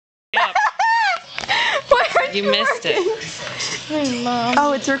You missed it. Mom.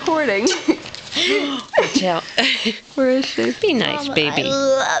 Oh, it's recording. Watch out. Where is she? Be nice, Mama, baby. I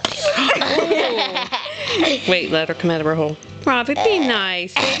love you. Wait, let her come out of her hole. Ravi, be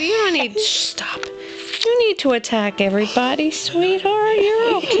nice, baby. You don't need. Stop. You need to attack everybody, sweetheart.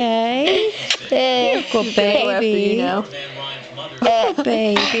 You're okay. You're a good baby. Good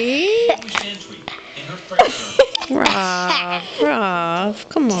baby. Rav,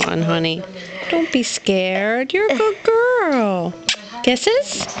 come on, honey. Don't be scared. You're a good girl.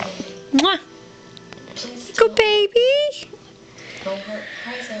 Kisses? Mwah. Good baby. My heart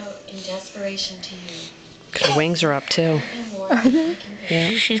cries out in desperation to you. Her wings are up too.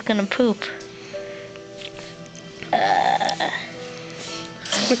 Yeah. She's gonna poop.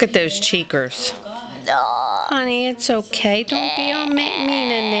 Look at those cheekers. No. Honey, it's okay. Don't be all mean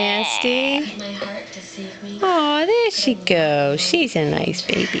and nasty. Did my heart deceive me? Oh, there she goes. She's a nice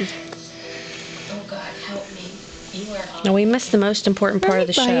baby. Oh God, help me. You are all. Now we missed the most important part of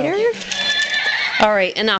the show. Biter? All right, enough.